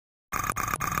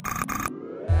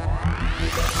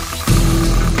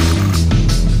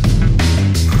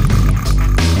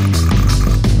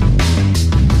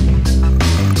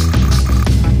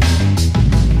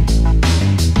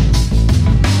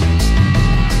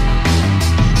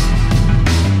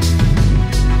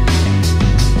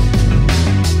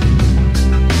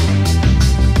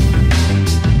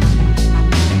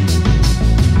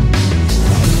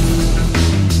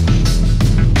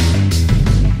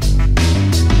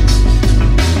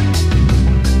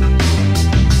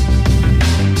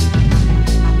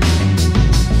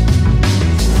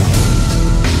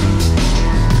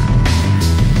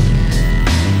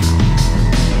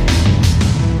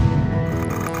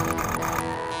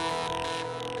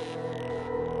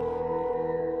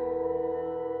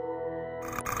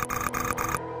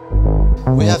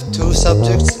two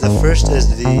subjects. The first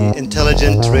is the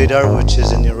intelligent radar, which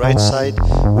is in your right side.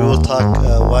 We will talk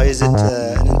why is it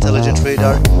an intelligent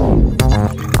radar.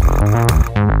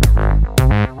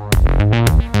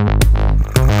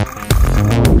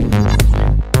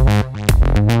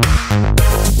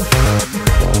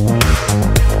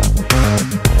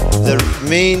 The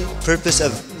main purpose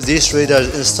of these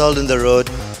radars installed in the road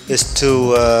is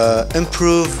to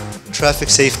improve traffic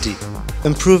safety.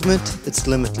 Improvement, it's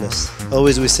limitless.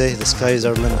 Always we say the sky is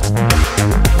our limit.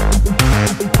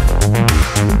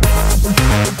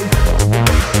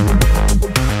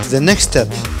 The next step,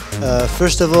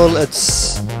 first of all,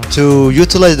 it's to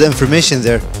utilize the information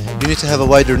there. You need to have a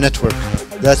wider network.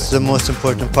 That's the most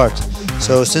important part.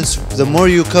 So since the more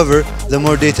you cover, the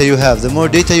more data you have. The more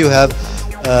data you have,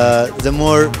 the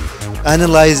more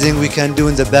analyzing we can do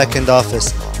in the back-end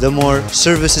office, the more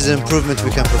services and improvement we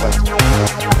can provide.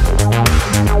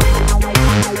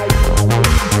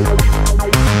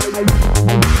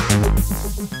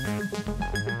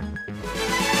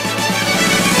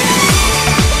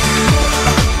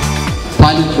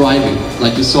 Pilot driving,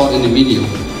 like you saw it in the video.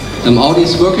 Audi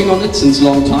is working on it since a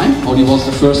long time. Audi was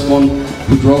the first one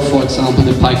who drove, for example,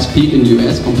 the Pikes Peak in the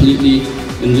US completely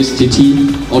in this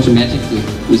TT automatically,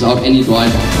 without any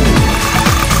driver.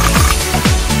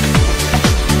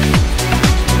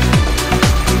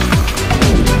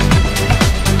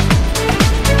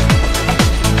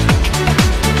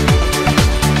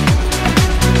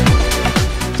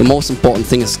 The most important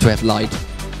thing is to have light,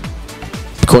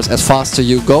 because as faster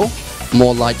you go,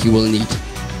 more light you will need.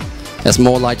 As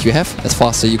more light you have, as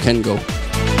faster you can go.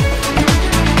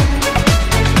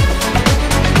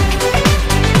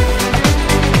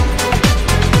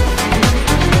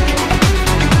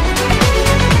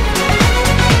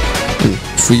 And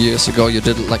 3 years ago you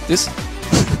did it like this.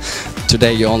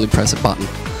 Today you only press a button.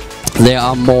 There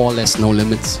are more or less no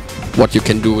limits what you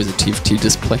can do with a TFT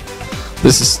display.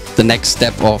 This is the next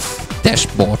step of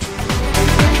dashboard.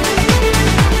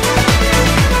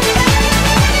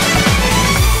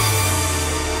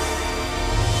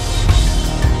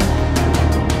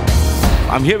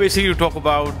 I'm here basically to talk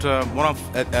about one of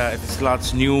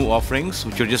Etisalat's new offerings,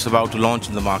 which we're just about to launch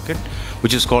in the market,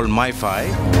 which is called MiFi.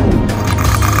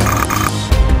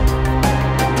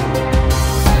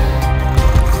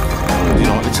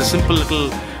 It's a simple little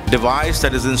device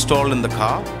that is installed in the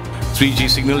car. 3G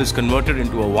signal is converted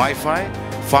into a Wi-Fi,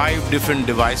 5 different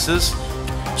devices.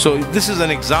 So this is an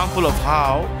example of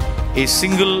how a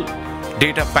single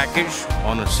data package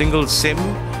on a single SIM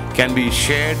can be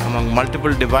shared among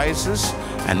multiple devices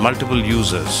and multiple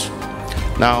users.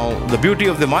 Now, the beauty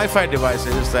of the MiFi device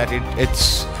is that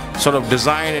it's sort of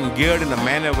designed and geared in a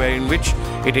manner in which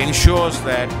it ensures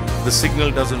that the signal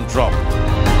doesn't drop.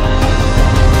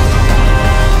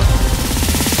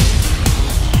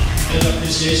 And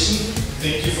appreciation.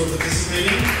 Thank you for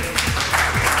participating.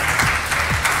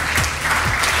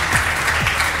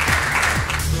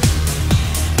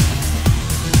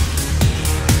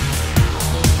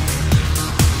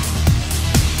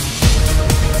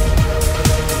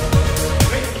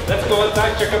 Let's go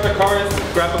outside, check out the cars,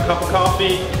 grab a cup of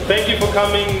coffee. Thank you for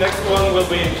coming. Next one will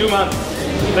be in 2 months.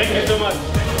 Thank you so much.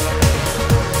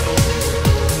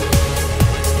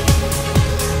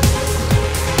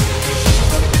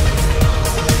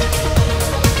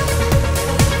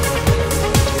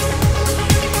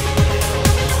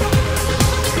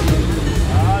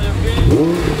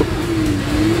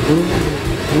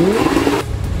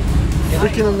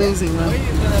 Freaking amazing,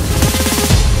 man.